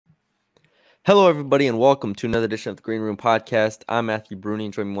Hello, everybody, and welcome to another edition of the Green Room Podcast. I'm Matthew Brune,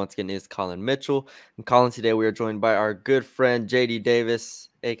 and joining me once again is Colin Mitchell. And Colin, today we are joined by our good friend JD Davis,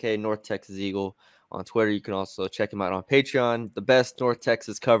 aka North Texas Eagle, on Twitter. You can also check him out on Patreon. The best North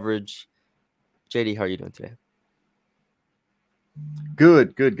Texas coverage. JD, how are you doing today?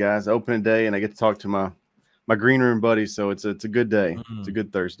 Good, guys. Opening day, and I get to talk to my Green Room buddies, so it's a good day. It's a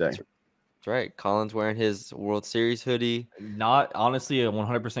good Thursday. That's right. Colin's wearing his World Series hoodie. Not honestly a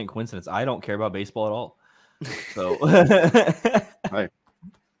 100% coincidence. I don't care about baseball at all. So, hey,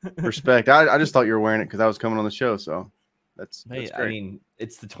 respect. I just thought you were wearing it because I was coming on the show. So that's great. I mean,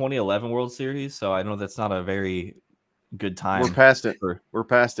 it's the 2011 World Series, so I know that's not a very good time. We're past it. We're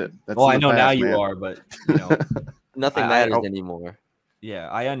past it. That's well, I know past, now man. You are, but you know, nothing matters anymore. Yeah,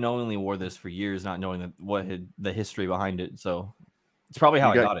 I unknowingly wore this for years, not knowing the history behind it. So it's probably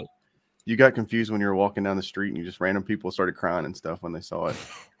how I got it. You got confused when you were walking down the street and you just random people started crying and stuff when they saw it.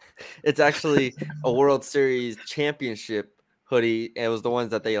 It's actually a World Series championship hoodie. It was the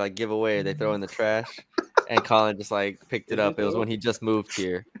ones that they give away. They throw in the trash. And Colin just picked it up. It was when he just moved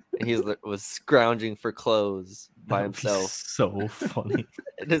here. And he was scrounging for clothes by himself. So funny.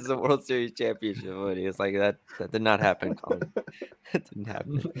 It is a World Series championship hoodie. It's like that did not happen, Colin. It didn't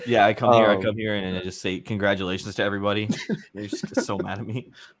happen. Yeah, I come here and I just say congratulations to everybody. They're just so mad at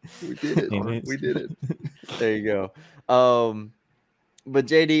me. We did it. We did it. There you go. But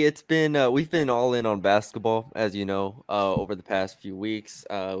JD, it's been we've been all in on basketball, as you know, over the past few weeks,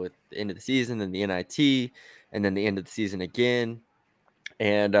 with the end of the season and the NIT, and then the end of the season again.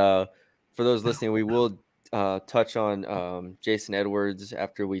 And for those listening, we will touch on Jason Edwards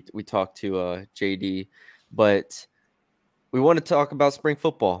after we talk to JD, but we want to talk about spring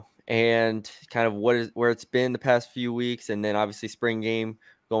football and kind of where it's been the past few weeks, and then obviously spring game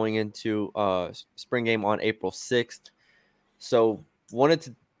going into spring game on April 6th. So wanted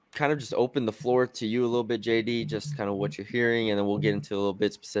to kind of just open the floor to you a little bit, JD, just kind of what you're hearing, and then we'll get into a little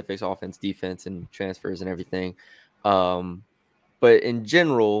bit specifics, offense, defense, and transfers and everything. But in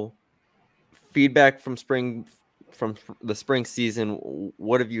general, feedback from the spring season,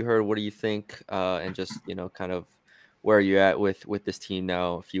 what have you heard? What do you think? And just, kind of where are you at with this team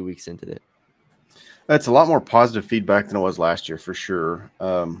now a few weeks into it? That's a lot more positive feedback than it was last year, for sure.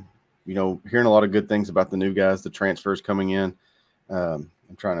 Hearing a lot of good things about the new guys, the transfers coming in. I'm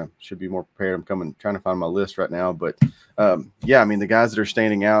should be more prepared. I'm trying to find my list right now. But, yeah, I mean, the guys that are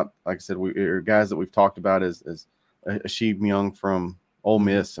standing out, like I said, are guys that we've talked about as Asheem Young from Ole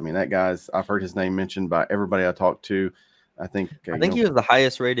Miss. I mean, that guy's – I've heard his name mentioned by everybody I talked to. I think he was the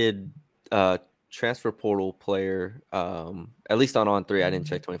highest rated transfer portal player, at least on On3. I didn't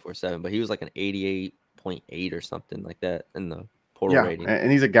check 24/7, but he was like an 88.8 or something like that in the rating.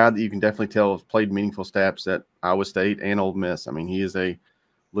 And he's a guy that you can definitely tell has played meaningful snaps at Iowa State and Ole Miss. I mean, he is a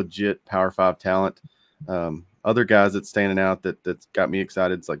legit Power 5 talent. Other guys that's standing out that's got me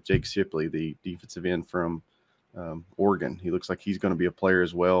excited, it's like Jake Shipley, the defensive end from Oregon. He looks like he's going to be a player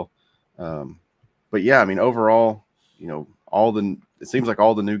as well. But yeah, I mean, overall, it seems like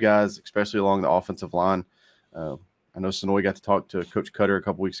all the new guys, especially along the offensive line. I know Sonoy got to talk to Coach Cutter a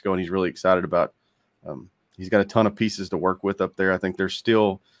couple weeks ago, and he's really excited about. He's got a ton of pieces to work with up there. I think they're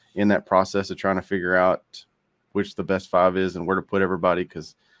still in that process of trying to figure out which the best 5 is and where to put everybody,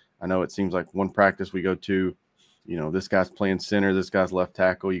 because I know it seems like one practice we go to, this guy's playing center, this guy's left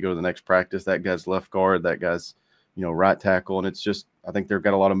tackle. You go to the next practice, that guy's left guard, that guy's, right tackle. And it's just, I think they've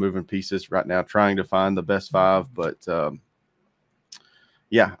got a lot of moving pieces right now trying to find the best 5. But,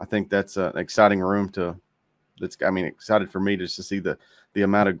 yeah, I think that's an exciting room excited for me just to see the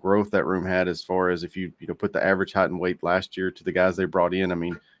amount of growth that room had, as far as if you put the average height and weight last year to the guys they brought in. I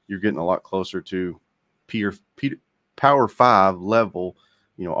mean, you're getting a lot closer to Power 5 level,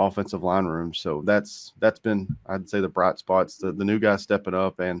 offensive line room. So that's been, I'd say, the bright spots, the new guys stepping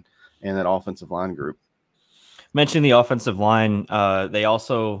up and that offensive line group. Mentioning the offensive line, they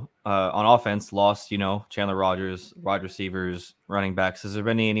also on offense lost, Chandler Rogers, wide receivers, running backs. Has there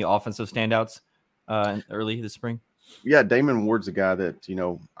been any offensive standouts early this spring? Yeah, Damon Ward's a guy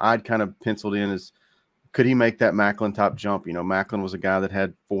that, I'd kind of penciled in as, could he make that Macklin type jump? Macklin was a guy that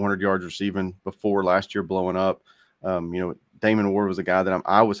had 400 yards receiving before last year blowing up. Damon Ward was a guy that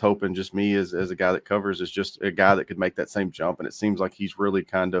I was hoping, just me as a guy that covers, is just a guy that could make that same jump. And it seems like he's really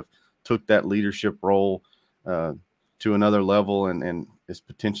kind of took that leadership role to another level and is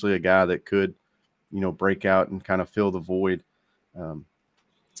potentially a guy that could, break out and kind of fill the void.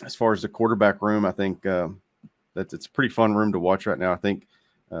 As far as the quarterback room, I think it's a pretty fun room to watch right now. I think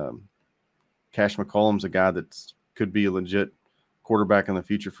Cash McCollum's a guy that could be a legit quarterback in the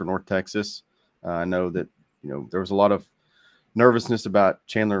future for North Texas. I know that, there was a lot of nervousness about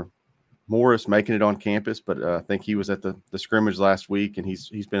Chandler Morris making it on campus, but I think he was at the scrimmage last week, and he's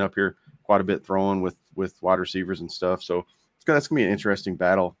been up here quite a bit throwing with wide receivers and stuff. So that's going to be an interesting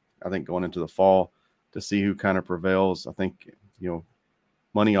battle, I think, going into the fall to see who kind of prevails. I think,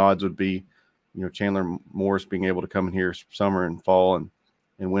 money odds would be, Chandler Morris being able to come in here summer and fall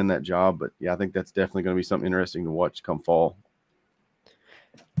and win that job. But, yeah, I think that's definitely going to be something interesting to watch come fall.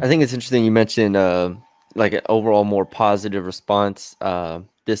 I think it's interesting you mentioned like an overall more positive response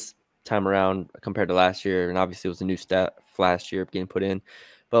this time around compared to last year. And obviously it was a new staff last year getting put in.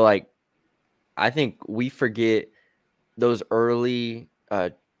 But, like, I think we forget those early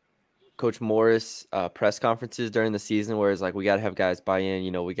Coach Morris press conferences during the season where it's like, we got to have guys buy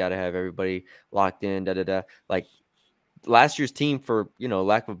in, we got to have everybody locked in, Like, last year's team, for,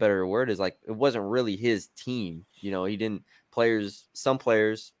 lack of a better word, is like, it wasn't really his team. He didn't some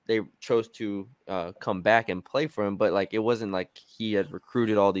players, they chose to come back and play for him, but, like, it wasn't like he had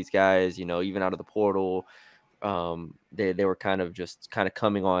recruited all these guys, even out of the portal. They were kind of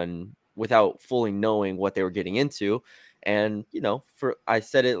coming on without fully knowing what they were getting into. And, I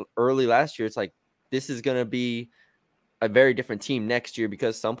said it early last year, it's like, this is going to be a very different team next year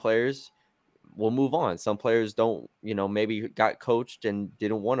because some players will move on. Some players don't, maybe got coached and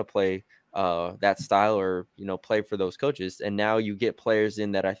didn't want to play that style or, play for those coaches. And now you get players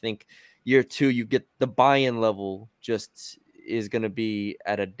in that I think year two, you get the buy-in level just is going to be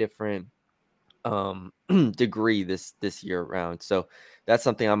at a different degree this year round. So that's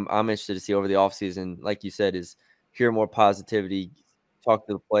something I'm interested to see over the offseason. Like you said, is hear more positivity, talk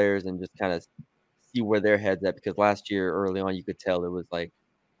to the players, and just kind of see where their heads at. Because last year early on, you could tell it was like,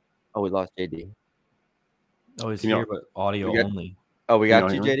 oh, we lost JD. Oh, he's here, but audio only. Oh, we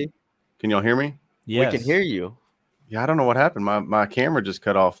got you, JD? Can y'all hear me? Yes. We can hear you. Yeah, I don't know what happened. My camera just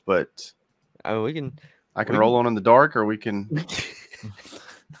cut off, but I mean, I can roll on in the dark, or we can.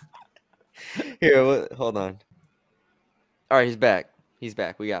 Here, hold on. All right, he's back.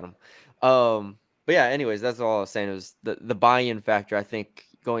 We got him. But yeah, anyways, that's all I was saying. It was the buy-in factor. I think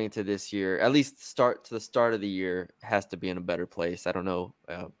going into this year, at least the start of the year, has to be in a better place. I don't know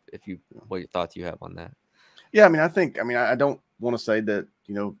what your thoughts you have on that. Yeah, I don't want to say that,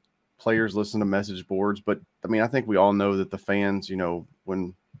 players listen to message boards, but I think we all know that the fans,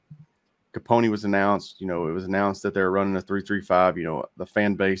 when Capone was announced, it was announced that they were running a 3-3-5, the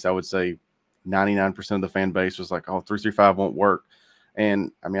fan base, I would say 99% of the fan base was like, oh, 3-3-5 won't work.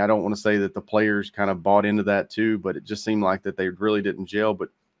 And I don't want to say that the players kind of bought into that too, but it just seemed like that they really didn't gel. But,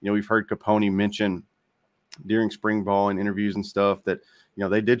 we've heard Capone mention during spring ball and interviews and stuff that,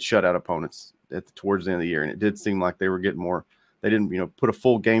 they did shut out opponents towards the end of the year. And it did seem like they were getting more, they didn't, put a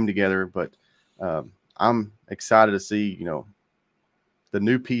full game together, but I'm excited to see, the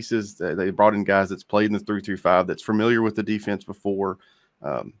new pieces that they brought in, guys that's played in the 3-3-5, that's familiar with the defense before.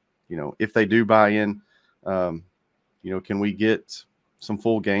 If they do buy in, can we get some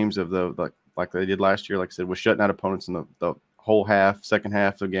full games of like they did last year? Like I said, with shutting out opponents in the whole second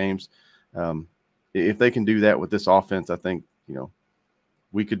half of games. If they can do that with this offense, I think,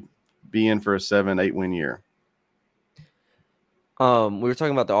 we could be in for a 7-8 win year. We were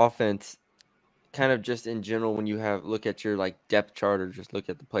talking about the offense, kind of just in general. When you look at your like depth chart or just look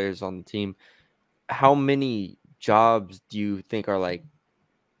at the players on the team, how many jobs do you think are like,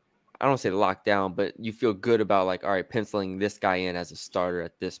 I don't want to say locked down, but you feel good about like, all right, penciling this guy in as a starter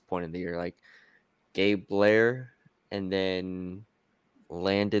at this point in the year, like Gabe Blair and then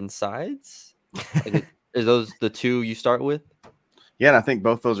Landon Sides? Like, are those the two you start with? Yeah, and I think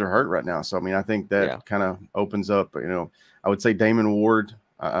both those are hurt right now. So, I think that kind of opens up, I would say Damon Ward,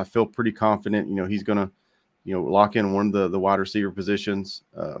 I feel pretty confident, he's going to, lock in one of the wide receiver positions.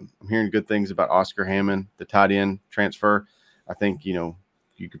 I'm hearing good things about Oscar Hammond, the tight end transfer. I think, you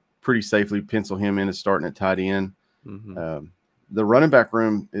could pretty safely pencil him in as starting at tight end. Mm-hmm. The running back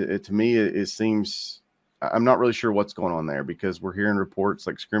room, to me, it seems I'm not really sure what's going on there, because we're hearing reports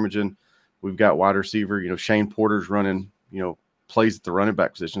like scrimmaging. We've got wide receiver, Shane Porter's running, plays at the running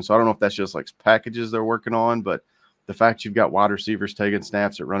back position. So I don't know if that's just like packages they're working on, but the fact you've got wide receivers taking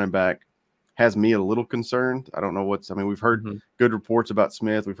snaps at running back has me a little concerned. I don't know we've heard good reports about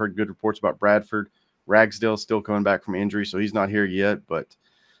Smith. We've heard good reports about Bradford. Ragsdale's still coming back from injury, so he's not here yet. But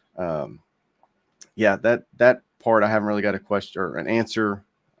that part I haven't really got a question or an answer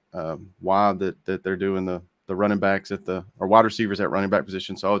why that they're doing the running backs or wide receivers at running back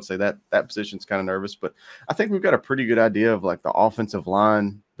position. So I would say that position's kind of nervous, but I think we've got a pretty good idea of like the offensive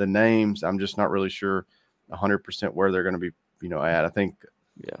line, the names. I'm just not really sure 100% where they're going to be, at. I think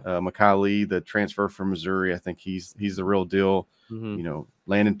Mekhi Lee, the transfer from Missouri, I think he's the real deal. Mm-hmm.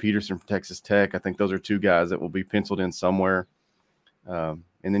 Landon Peterson from Texas Tech. I think those are two guys that will be penciled in somewhere.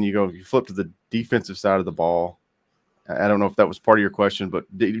 and then you flip to the defensive side of the ball. I don't know if that was part of your question, but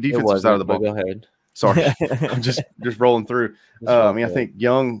defensive side of the ball. Go ahead. Sorry, I'm just rolling through. I mean, I think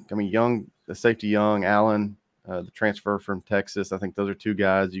Young, the safety Young, Allen, the transfer from Texas. I think those are two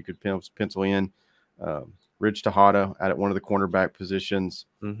guys you could pencil in. Ridge Tejada at one of the cornerback positions.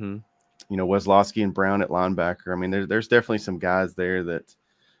 Mm-hmm. You know, Weslowski and Brown at linebacker. I mean, there's definitely some guys there that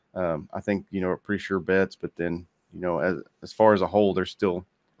I think, you know, are pretty sure bets. But then, you know, as far as a whole, there's still,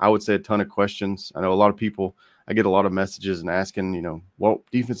 I would say, a ton of questions. I know a lot of people, I get a lot of messages and asking, you know, what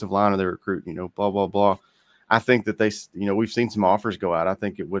defensive line are they recruiting, you know, blah, blah, blah. I think that you know, we've seen some offers go out. I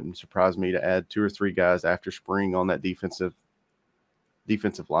think it wouldn't surprise me to add 2 or 3 guys after spring on that defensive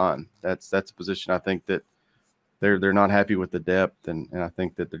line. That's a position I think that they're not happy with the depth, and I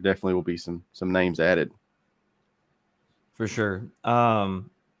think that there definitely will be some names added. For sure.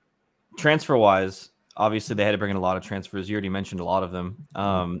 Transfer wise, obviously they had to bring in a lot of transfers. You already mentioned a lot of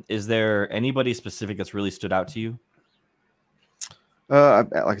them. Is there anybody specific that's really stood out to you?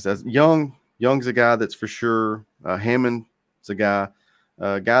 Like I said, Young's a guy that's for sure. Hammond's a guy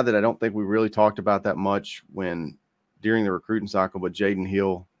that I don't think we really talked about that much during the recruiting cycle, but Jaden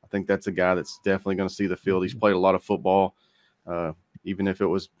Hill, I think that's a guy that's definitely going to see the field. He's played a lot of football, even if it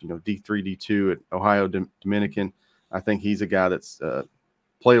was, you know, D3, D2 at Ohio Dominican. I think he's a guy that's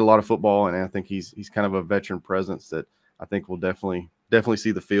played a lot of football, and I think he's kind of a veteran presence that I think will definitely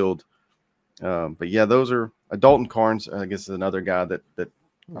see the field. But yeah, those are Dalton Carnes. I guess is another guy that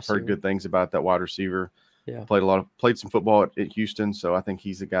I've heard good things about, that wide receiver. Yeah, played some football at Houston, so I think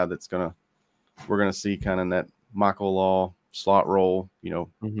he's a guy we're gonna see kind of in that Michael Law slot role, you know,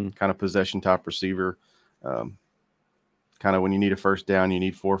 kind of possession type receiver. Kind of when you need a first down, you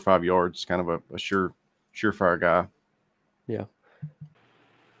need 4 or 5 yards, kind of a surefire guy. Yeah.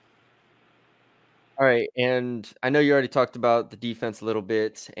 All right, and I know you already talked about the defense a little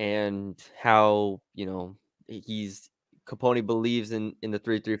bit and how, you know, Capone believes in the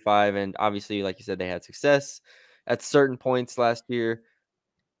 3-3-5, and obviously, like you said, they had success at certain points last year.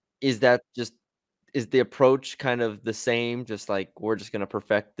 Is the approach kind of the same? Just like, we're just going to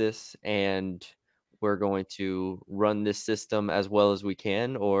perfect this and we're going to run this system as well as we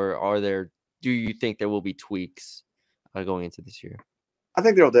can, or do you think there will be tweaks going into this year? I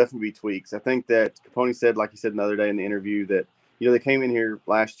think there'll definitely be tweaks. I think that Capone said, like he said the other day in the interview, that, you know, they came in here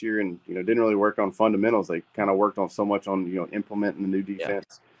last year and, you know, didn't really work on fundamentals. They kind of worked on so much on, you know, implementing the new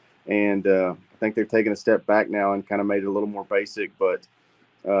defense. Yeah. And I think they've taken a step back now and kind of made it a little more basic. But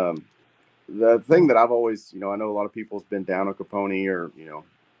the thing that I've always, you know, I know a lot of people has been down on Capone, or, you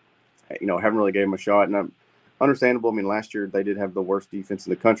know, haven't really gave him a shot. And I'm understandable. I mean, last year they did have the worst defense in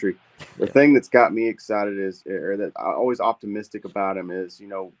the country. The thing that's got me excited or that I'm always optimistic about him is, you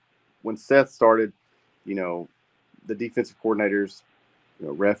know, when Seth started, you know, the defensive coordinators, you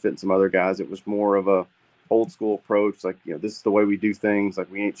know, Reffett and some other guys, it was more of a old school approach. Like, you know, this is the way we do things.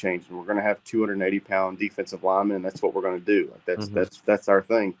 Like, we ain't changing. We're going to have 280-pound defensive linemen, and that's what we're going to do. Like, that's our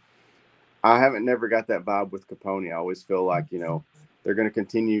thing. I haven't never got that vibe with Capone. I always feel like, you know, they're going to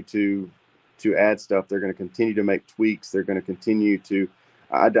continue to add stuff. They're going to continue to make tweaks. They're going to continue to.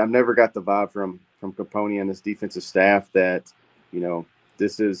 I've never got the vibe from Capone and his defensive staff that, you know,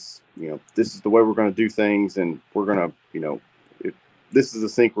 this is the way we're going to do things, and we're going to, you know, this is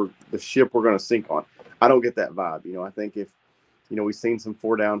the ship we're going to sink on. I don't get that vibe. You know, I think if, you know, we've seen some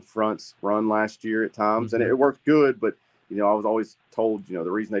 4-down fronts run last year at times, and it worked good, but, you know, I was always told, you know,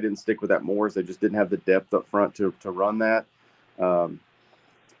 the reason they didn't stick with that more is they just didn't have the depth up front to run that.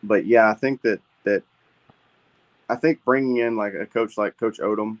 But yeah, I think I think bringing in like a coach like Coach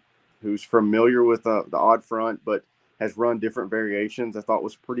Odom, who's familiar with the odd front, but has run different variations, I thought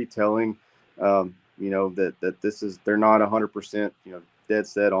was pretty telling. You know, that they're not 100%, you know, dead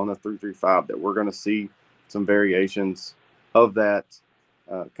set on the 3-3-5, that we're going to see some variations of that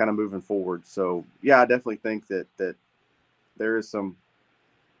kind of moving forward. So yeah, I definitely think that there is some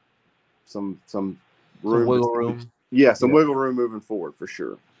wiggle room. Yeah, wiggle room moving forward for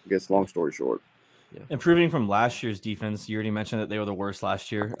sure. I guess long story short. Yeah. Improving from last year's defense, you already mentioned that they were the worst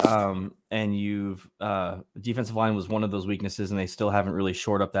last year. And defensive line was one of those weaknesses, and they still haven't really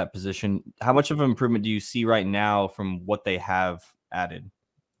shored up that position. How much of an improvement do you see right now from what they have added?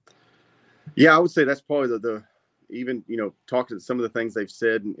 Yeah, I would say that's probably the even, you know, talking to some of the things they've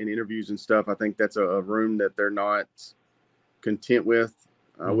said in interviews and stuff, I think that's a room that they're not content with.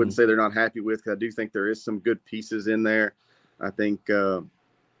 I wouldn't say they're not happy with, because I do think there is some good pieces in there. I think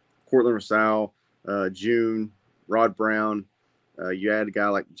Cortland Rosal, June, Rod Brown, you add a guy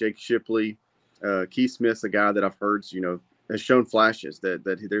like Jake Shipley, Keith Smith's a guy that I've heard, you know, has shown flashes that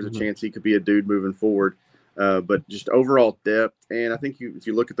there's a chance he could be a dude moving forward. But just overall depth. And I think if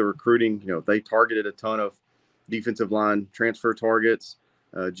you look at the recruiting, they targeted a ton of defensive line transfer targets,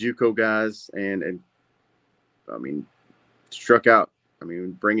 JUCO guys, and I mean, struck out. I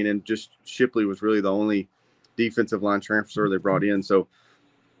mean, bringing in just Shipley was really the only defensive line transfer they brought in. So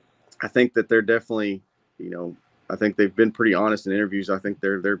I think that they're definitely, I think they've been pretty honest in interviews. I think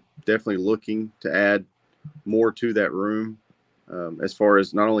they're definitely looking to add more to that room, as far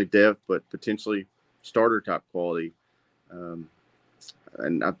as not only depth but potentially starter type quality.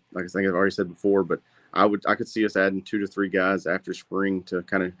 And like I think I've already said before, but I could see us adding 2 to 3 guys after spring to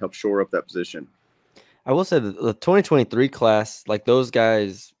kind of help shore up that position. I will say that the 2023 class, like those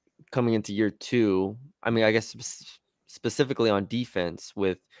guys coming into year 2, I mean, I guess specifically on defense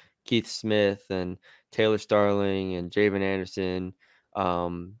with Keith Smith and Taylor Starling and Javen Anderson,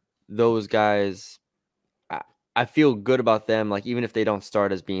 those guys, I feel good about them. Like even if they don't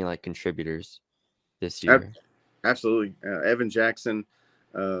start as being like contributors this year. Absolutely, Evan Jackson,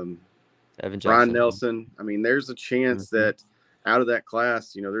 Brian Nelson. I mean, there's a chance that out of that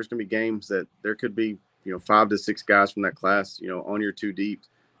class, there's going to be games that there could be, 5 to 6 guys from that class, on your 2 deep,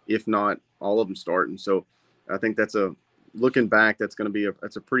 if not all of them starting. So I think looking back, that's going to be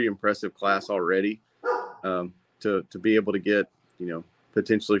that's a pretty impressive class already, to be able to get,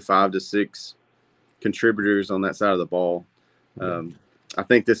 potentially 5 to 6 contributors on that side of the ball. I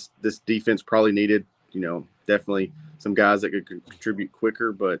think this defense probably needed, definitely some guys that could contribute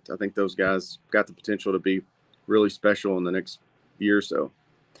quicker, but I think those guys got the potential to be really special in the next year or so.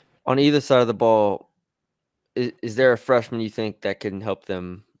 On either side of the ball, is there a freshman you think that can help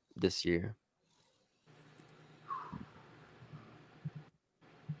them this year?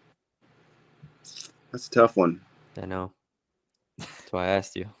 That's a tough one. I know. That's why I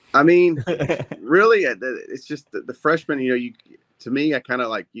asked you. I mean, really, it's just the freshmen, to me, I kind of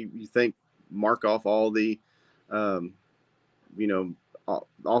like you think mark off all the,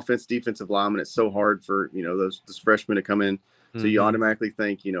 offense, defensive linemen. It's so hard for, those freshmen to come in. So you automatically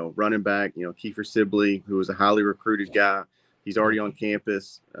think, running back, Kiefer Sibley, who was a highly recruited guy. He's already on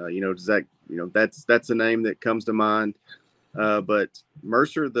campus. Does that, that's a name that comes to mind. But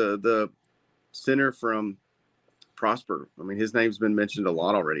Mercer, the center from Prosper, I mean, his name's been mentioned a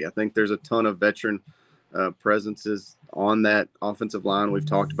lot already. I think there's a ton of veteran presences on that offensive line. We've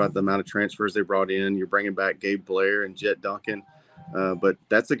talked about the amount of transfers they brought in. You're bringing back Gabe Blair and Jet Duncan. But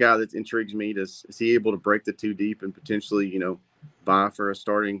that's a guy that intrigues me. Is he able to break the 2 deep and potentially, vie for a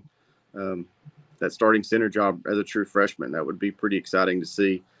starting center job as a true freshman? That would be pretty exciting to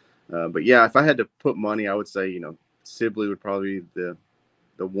see. But yeah, if I had to put money, I would say, Sibley would probably be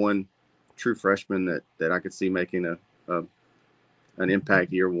the one true freshman that I could see making an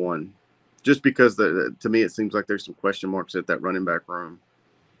impact year 1, just because to me it seems like there's some question marks at that running back room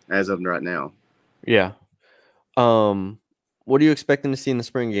as of right now. Yeah. What are you expecting to see in the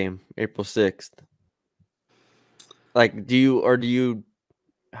spring game, April 6th? Like,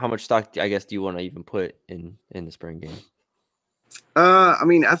 how much stock, I guess, do you want to even put in the spring game? I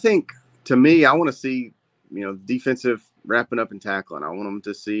mean, I think to me, I want to see, defensive wrapping up and tackling. I want them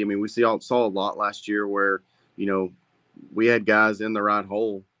to see. I mean, we saw a lot last year where, we had guys in the right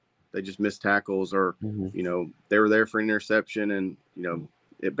hole. They just missed tackles, or, they were there for an interception and,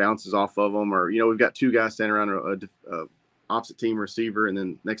 it bounces off of them, or, we've got 2 guys standing around a opposite team receiver, and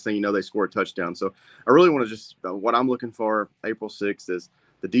then next thing you know, they score a touchdown. So I really want to just what I'm looking for April 6th is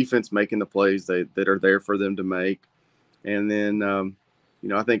the defense making the plays that are there for them to make. And then,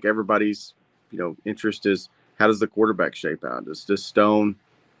 I think everybody's, interest is how does the quarterback shape out? Does Stone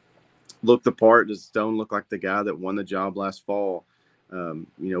look the part? Does Stone look like the guy that won the job last fall?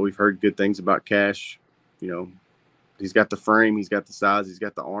 We've heard good things about Cash. He's got the frame, he's got the size, he's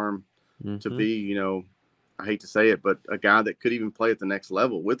got the arm to be, I hate to say it, but a guy that could even play at the next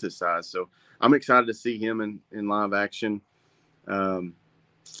level with his size. So I'm excited to see him in live action. And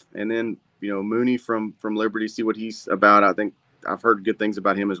then, Mooney from Liberty, see what he's about. I think I've heard good things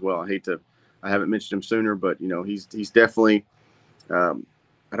about him as well. I haven't mentioned him sooner, but, he's definitely, I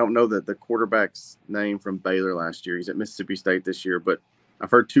don't know the quarterback's name from Baylor last year. He's at Mississippi State this year, but I've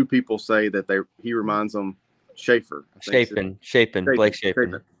heard 2 people say that he reminds them Schaefer. Blake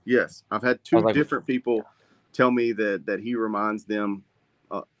Shapen. Yes. I've had 2 different people tell me that he reminds them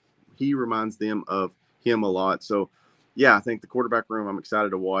of him a lot. So yeah, I think the quarterback room I'm excited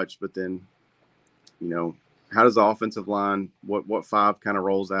to watch, but then, how does the offensive line, what 5 kind of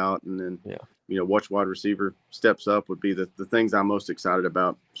rolls out, and then, watch wide receiver steps up would be the things I'm most excited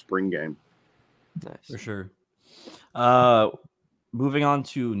about spring game. Nice. For sure. Moving on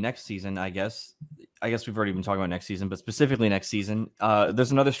to next season, I guess we've already been talking about next season, but specifically next season,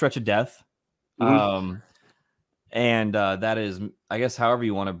 there's another stretch of death. And that is, I guess, however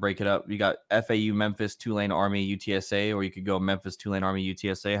you want to break it up. You got FAU, Memphis, Tulane, Army, UTSA, or you could go Memphis, Tulane, Army,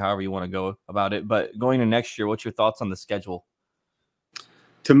 UTSA, however you want to go about it. But going to next year, what's your thoughts on the schedule?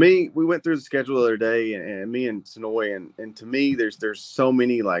 To me, we went through the schedule the other day, and me and Sonoy, and to me, there's so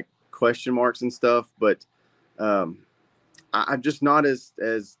many like question marks and stuff, but I'm just not as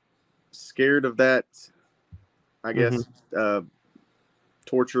scared of that. I guess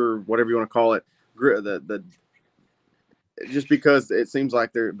torture, whatever you want to call it, the just because it seems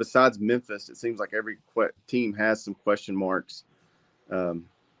like there, besides Memphis, it seems like every team has some question marks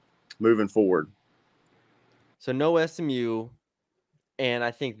moving forward. So no SMU, and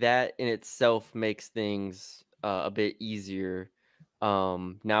I think that in itself makes things a bit easier.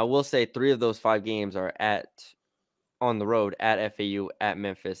 Now I will say 3 of those 5 games are on the road at FAU, at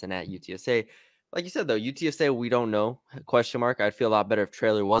Memphis, and at UTSA. Like you said, though, UTSA, we don't know. Question mark. I'd feel a lot better if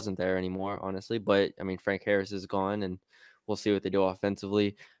Traylor wasn't there anymore, honestly. But, I mean, Frank Harris is gone, and we'll see what they do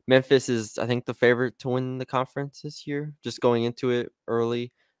offensively. Memphis is, I think, the favorite to win the conference this year, just going into it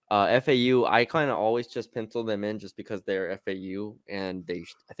early. FAU, I kind of always just pencil them in just because they're FAU, and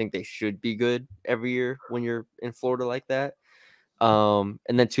I think they should be good every year when you're in Florida like that. And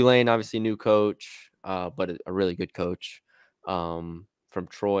then Tulane, obviously new coach, but a really good coach from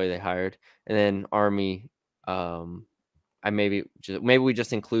Troy they hired. And then Army, maybe we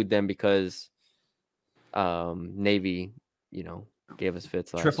just include them because Navy, gave us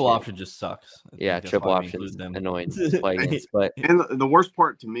fits last Triple year. option just sucks. Yeah, triple options annoying to play against. But and the worst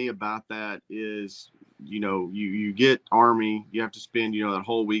part to me about that is, you get Army, you have to spend that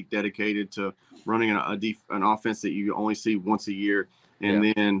whole week dedicated to running an offense that you only see once a year,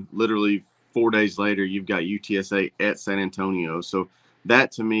 and then literally 4 days later you've got UTSA at San Antonio. So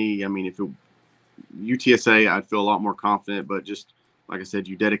that to me, I mean, if UTSA, I'd feel a lot more confident, but just like I said,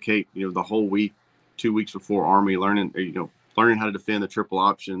 you dedicate the whole week, 2 weeks before Army, learning how to defend the triple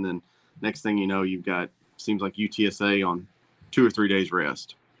option. Then next thing you know, you've got, seems like UTSA on 2 or 3 days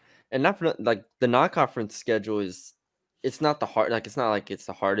rest. And not for, like, the non-conference schedule it's not the hard, like, it's not like it's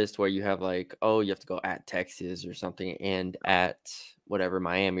the hardest where you have like, oh, you have to go at Texas or something and at whatever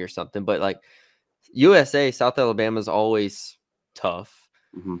Miami or something. But like USA, South Alabama is always tough.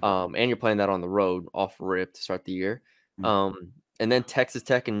 And you're playing that on the road off rip to start the year. And then Texas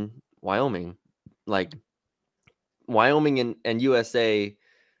Tech and Wyoming, like Wyoming and USA,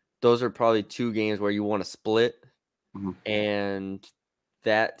 those are probably 2 games where you want to split. And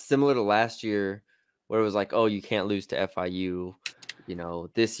that, similar to last year where it was like, oh, you can't lose to FIU,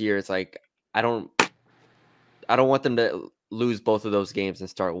 this year it's like, I don't want them to lose both of those games and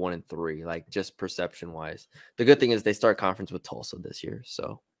start 1-3, like, just perception wise. The good thing is they start conference with Tulsa this year,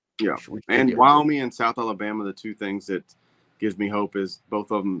 so yeah. And Wyoming and South Alabama, the 2 things that gives me hope is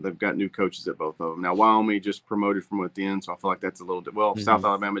both of them, they've got new coaches at both of them. Now Wyoming just promoted from within, so I feel like that's a little bit, South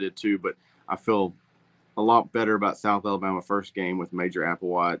Alabama did too, but I feel a lot better about South Alabama first game with Major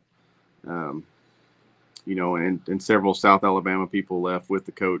Applewhite, and several South Alabama people left with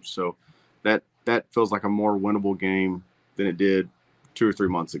the coach, so that feels like a more winnable game than it did 2 or 3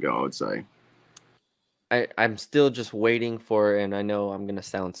 months ago, I would say. I'm still just waiting for, and I know I'm gonna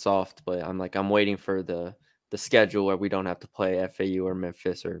sound soft, but I'm waiting for the schedule where we don't have to play FAU or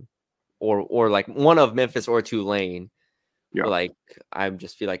Memphis or like one of Memphis or Tulane. Yeah. Like, I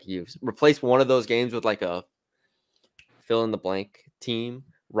just feel like you replace one of those games with like a fill in the blank team,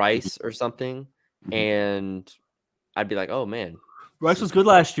 Rice or something, and I'd be like, oh man, Rice was good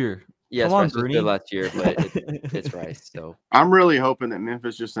last year. Yes, Rice was good last year, but it's Rice. So I'm really hoping that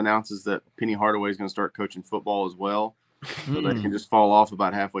Memphis just announces that Penny Hardaway is going to start coaching football as well, so they can just fall off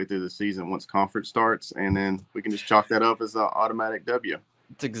about halfway through the season once conference starts, and then we can just chalk that up as an automatic W.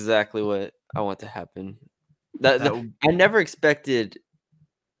 It's exactly what I want to happen. I never expected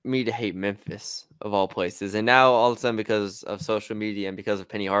me to hate Memphis of all places, and now all of a sudden, because of social media and because of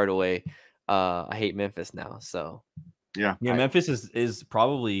Penny Hardaway, I hate Memphis now. So yeah, Memphis is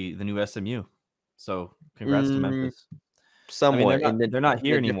probably the new SMU. So congrats to Memphis. Somewhat. I mean, they're not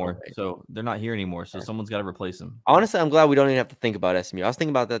here anymore. So they're not here anymore. So someone's got to replace them. Honestly, I'm glad we don't even have to think about SMU. I was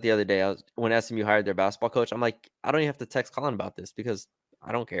thinking about that the other day. When SMU hired their basketball coach, I'm like, I don't even have to text Colin about this because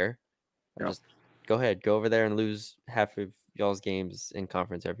I don't care. Just go ahead, go over there and lose half of y'all's games in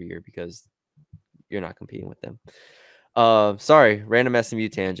conference every year because you're not competing with them. Sorry, random SMU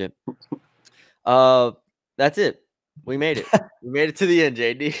tangent. That's it. We made it. We made it to the end,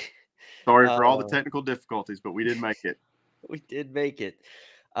 JD. Sorry for all the technical difficulties, but we did make it. We did make it.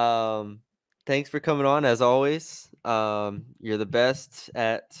 Thanks for coming on as always. You're the best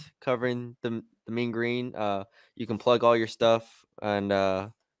at covering the Mean Green. You can plug all your stuff and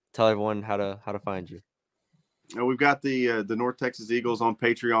tell everyone how to find you. We've got the North Texas Eagles on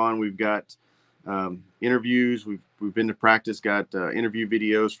Patreon. We've got interviews. We've been to practice. Got interview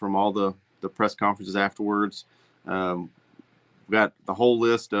videos from all the press conferences afterwards. We've got the whole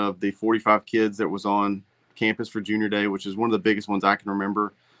list of the 45 kids that was on campus for Junior Day, which is one of the biggest ones I can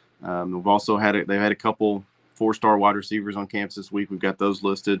remember. We've also they've had a couple 4-star wide receivers on campus this week. We've got those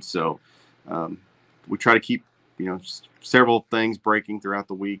listed. So we try to keep several things breaking throughout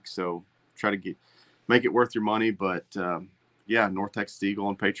the week. So try to make it worth your money. But yeah, North Texas Eagle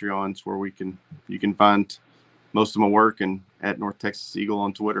on Patreon is where you can find most of my work, and at North Texas Eagle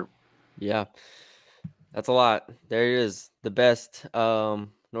on Twitter. Yeah, that's a lot. There he is, the best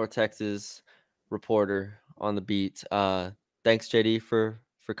North Texas reporter on the beat. Thanks, JD, for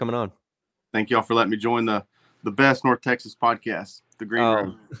coming on. Thank y'all for letting me join the best North Texas podcast, the Green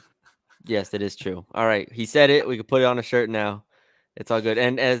Room. Yes, it is true. All right, he said it. We can put it on a shirt now. It's all good.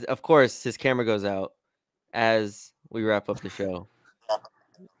 And as of course, his camera goes out as we wrap up the show.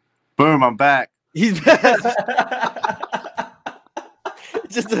 Boom! I'm back. He's back.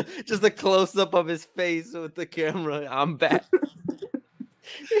 just a close up of his face with the camera. I'm back.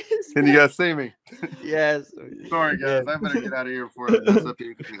 Can you guys see me? Yes. Sorry, guys. I better get out of here before I mess up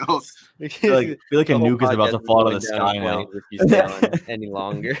anything else. I feel like a nuke is about to fall out of the sky now. If you stay on any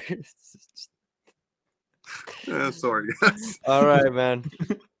longer. Sorry, guys. All right, man.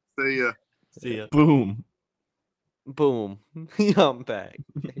 See ya. See ya. Boom. Boom. I'm back.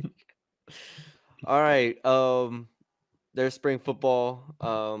 All right. There's spring football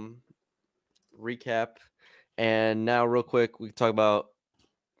recap. And now real quick, we can talk about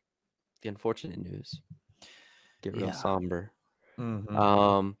the unfortunate news. Get real somber.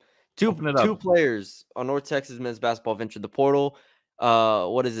 Mm-hmm. Two players on North Texas men's basketball have entered the portal.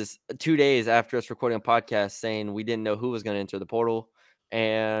 What is this? 2 days after us recording a podcast saying we didn't know who was going to enter the portal.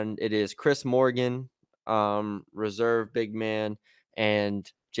 And it is Chris Morgan, reserve big man, and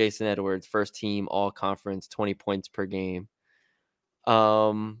Jason Edwards, first team all conference, 20 points per game.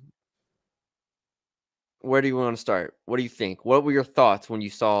 Where do you want to start? What do you think? What were your thoughts when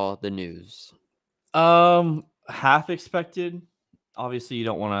you saw the news? Half expected. Obviously, you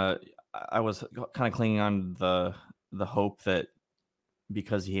don't want to. I was kind of clinging on the hope that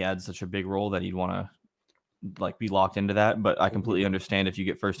because he had such a big role that he'd want to be locked into that. But I completely understand if you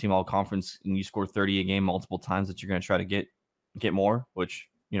get first team all conference and you score 30 a game multiple times that you're going to try to get more, which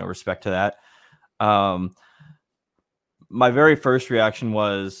respect to that. My very first reaction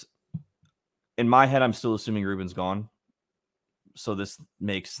was, in my head, I'm still assuming Ruben's gone. So this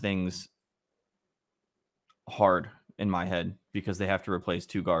makes things hard in my head because they have to replace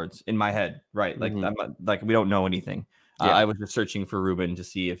 2 guards in my head. Right. Like, we don't know anything. Yeah. I was just searching for Ruben to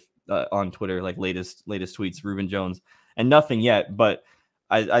see if on Twitter, latest tweets, Ruben Jones, and nothing yet. But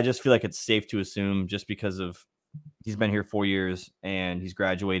I just feel like it's safe to assume, just because of he's been here 4 years and he's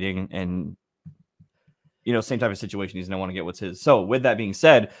graduating, and same type of situation. He's going to want to get what's his. So with that being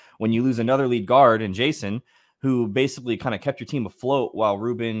said, when you lose another lead guard and Jason, who basically kind of kept your team afloat while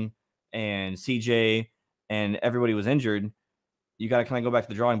Ruben and CJ and everybody was injured, you got to kind of go back to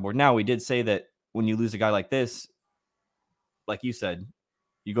the drawing board. Now, we did say that when you lose a guy like this, like you said,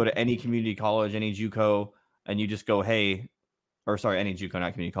 you go to any community college, any JUCO, and you just go, hey, or sorry, any JUCO,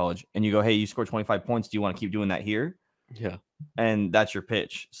 not community college, and you go, hey, you scored 25 points. Do you want to keep doing that here? Yeah. And that's your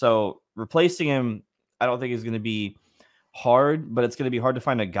pitch. So replacing him, I don't think is going to be hard, but it's going to be hard to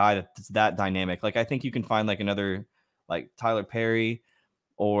find a guy that's that dynamic. Like, I think you can find another, Tyler Perry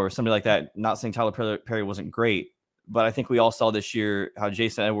or somebody like that. Not saying Tyler Perry wasn't great, but I think we all saw this year how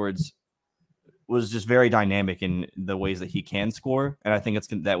Jason Edwards was just very dynamic in the ways that he can score. And I think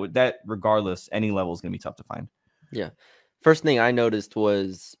that regardless, any level is going to be tough to find. Yeah. First thing I noticed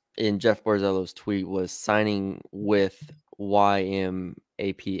was in Jeff Borzello's tweet was signing with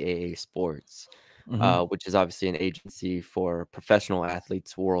YMAPAA Sports. Which is obviously an agency for professional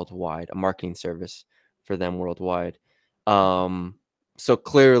athletes worldwide, a marketing service for them worldwide. So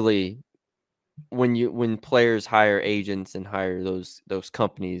clearly, when players hire agents and hire those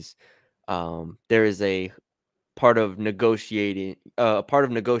companies, there is a part of negotiation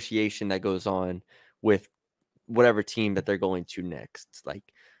that goes on with whatever team that they're going to next. Like,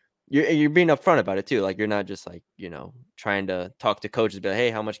 you're being upfront about it too. Like, you're not just trying to talk to coaches, be like,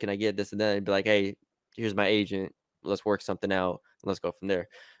 hey, how much can I get this and then? And be like, hey, here's my agent. Let's work something out. Let's go from there.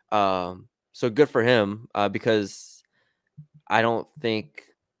 So good for him, because I don't think.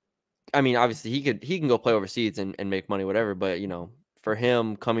 I mean, obviously he can go play overseas and make money, whatever. But for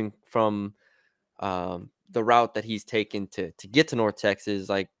him coming from the route that he's taken to get to North Texas,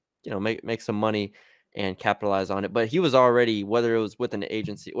 make some money and capitalize on it. But he was already, whether he was with an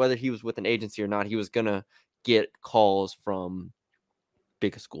agency or not, he was gonna get calls from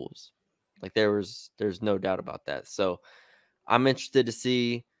big schools. Like there's no doubt about that. So I'm interested to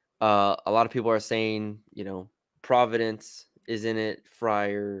see. A lot of people are saying, Providence is in it.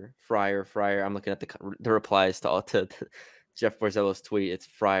 Fryer. I'm looking at the replies to Jeff Borzello's tweet. It's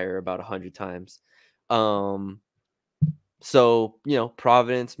Fryer about 100 times. So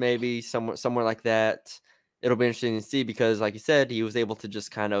Providence maybe somewhere like that. It'll be interesting to see because, like you said, he was able to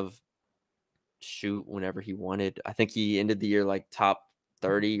just kind of shoot whenever he wanted. I think he ended the year like top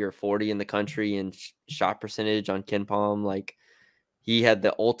 30 or 40 in the country in shot percentage on KenPom. Like he had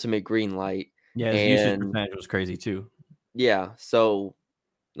the ultimate green light. Yeah, his usage percentage was crazy too. Yeah. So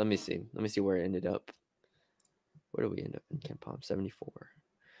let me see where it ended up. Where did we end up in KenPom? 74.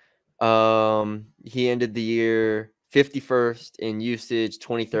 He ended the year 51st in usage,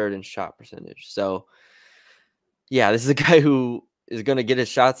 23rd in shot percentage. So yeah, this is a guy who is going to get his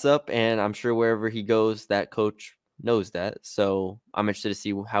shots up, and I'm sure wherever he goes, that coach knows that. So I'm interested to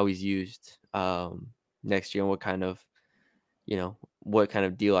see how he's used next year and what kind of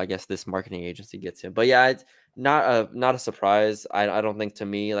deal I guess this marketing agency gets him. But yeah, it's not a surprise. I don't think, to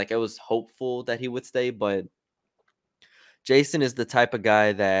me, like, it was hopeful that he would stay, but Jason is the type of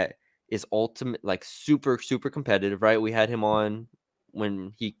guy that is ultimate, like super, super competitive, right? We had him on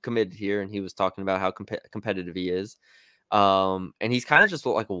when he committed here and he was talking about how competitive he is. And he's kind of just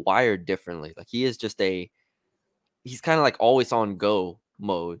like wired differently. Like he's kind of like always on go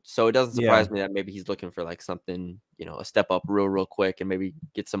mode. So it doesn't surprise me that maybe he's looking for like something, a step up real quick and maybe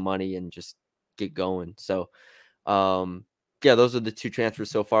get some money and just get going. So, yeah, those are the two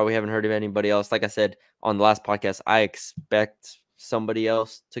transfers so far. We haven't heard of anybody else. Like I said on the last podcast, I expect somebody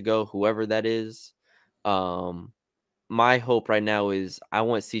else to go, whoever that is. My hope right now is I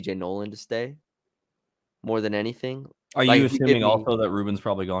want CJ Nolan to stay more than anything. Are you assuming also that Ruben's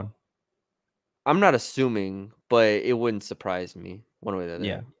probably gone? I'm not assuming, but it wouldn't surprise me one way or the other.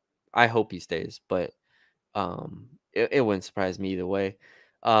 Yeah. I hope he stays, but it wouldn't surprise me either way.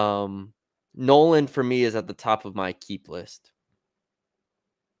 Nolan for me is at the top of my keep list.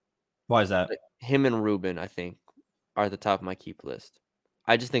 Why is that? Like, him and Ruben, I think, are at the top of my keep list.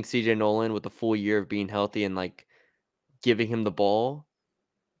 I just think CJ Nolan, with a full year of being healthy and like giving him the ball,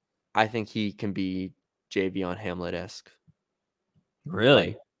 I think he can be Javion Hamlet-esque.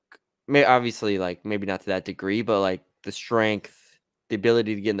 Really? Obviously, like maybe not to that degree, but like the strength, the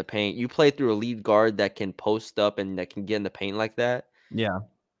ability to get in the paint. You play through a lead guard that can post up and that can get in the paint like that. Yeah.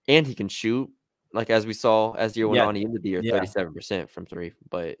 And he can shoot. Like as we saw as the year went on, he ended the year 37% from three,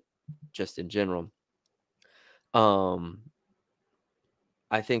 but just in general. I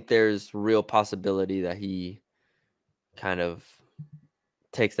think there's real possibility that he kind of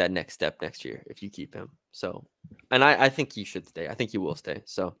takes that next step next year if you keep him. So, and I think he should stay. I think he will stay.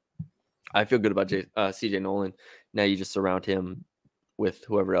 So I feel good about CJ Nolan. Now you just surround him with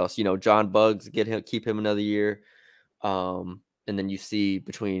whoever else. John Buggs, keep him another year. And then you see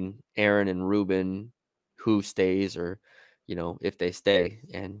between Aaron and Ruben who stays or, if they stay,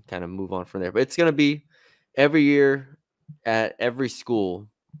 and kind of move on from there. But it's going to be every year at every school,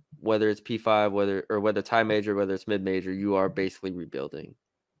 whether it's P5, whether it's high major, whether it's mid major, you are basically rebuilding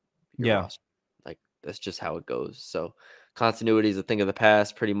your roster. Like that's just how it goes. So continuity is a thing of the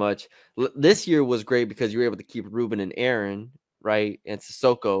past pretty much. This year was great because you were able to keep Ruben and Aaron, right? And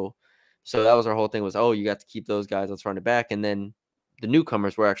Sissoko. So that was our whole thing was, you got to keep those guys. Let's run it back. And then the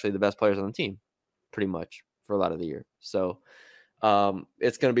newcomers were actually the best players on the team pretty much for a lot of the year. So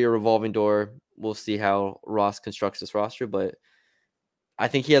it's going to be a revolving door. We'll see how Ross constructs this roster, but I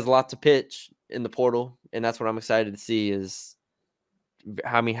think he has a lot to pitch in the portal. And that's what I'm excited to see is,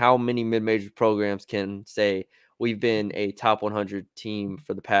 how many mid-major programs can say we've been a top 100 team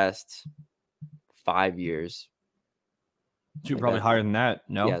for the past 5 years. Like probably higher than that.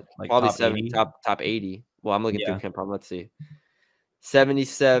 No, yeah, like probably top 80. Well, I'm looking through KenPom. Let's see.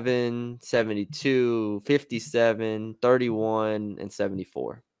 77, 72, 57, 31, and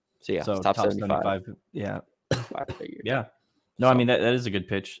 74. So yeah, top 75. Yeah. Yeah. No, I mean that is a good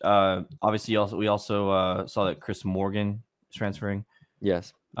pitch. Obviously, we also saw that Chris Morgan is transferring.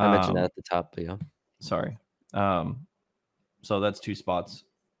 Yes, I mentioned that at the top. But yeah. Sorry. So that's 2 spots.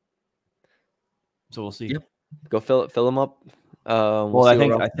 So we'll see. Yep. Go fill them up. Well, I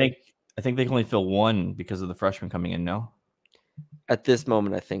think they can only fill 1 because of the freshman coming in. No. At this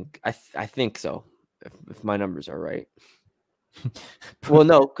moment, I think so. If my numbers are right. Well,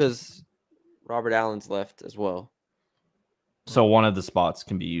 no, because Robert Allen's left as well. So one of the spots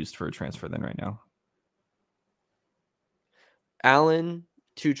can be used for a transfer then right now. Allen,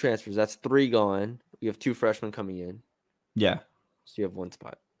 2 transfers. That's 3 gone. You have 2 freshmen coming in. Yeah. So you have 1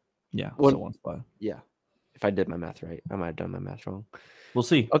 spot. Yeah. So 1 spot. Yeah. If I did my math right, I might have done my math wrong. We'll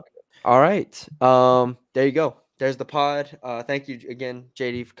see. Okay. All right. There you go. There's the pod. Thank you again,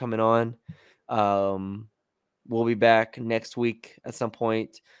 JD, for coming on. We'll be back next week at some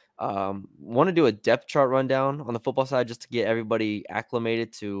point. Want to do a depth chart rundown on the football side just to get everybody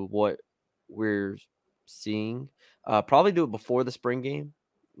acclimated to what we're seeing. Probably do it before the spring game,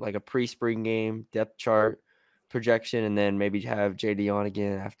 like a pre-spring game depth chart projection, and then maybe have JD on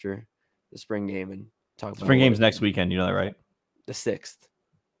again after the spring game and talk about Spring game's next weekend. You know that, right? the 6th.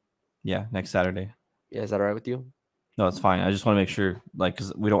 Yeah, next Saturday. Yeah, is that all right with you? No, it's fine. I just want to make sure, like,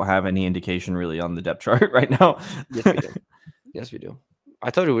 because we don't have any indication really on the depth chart right now. Yes, we do. Yes, we do. I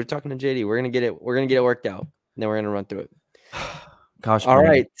told you we're talking to JD. We're gonna get it. We're gonna get it worked out. And then we're gonna run through it. Gosh. All man.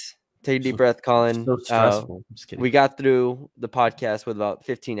 right. Take a deep breath, Colin. So stressful. I'm just kidding. We got through the podcast with about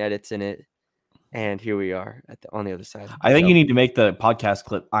 15 edits in it, and here we are on the other side. I think you need to make the podcast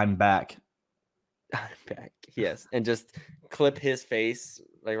clip. I'm back. I'm back. Yes, and just clip his face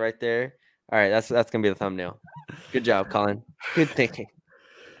like right there. All right, that's gonna be the thumbnail. Good job, Colin. Good thinking.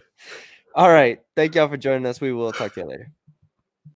 All right, thank y'all for joining us. We will talk to you later.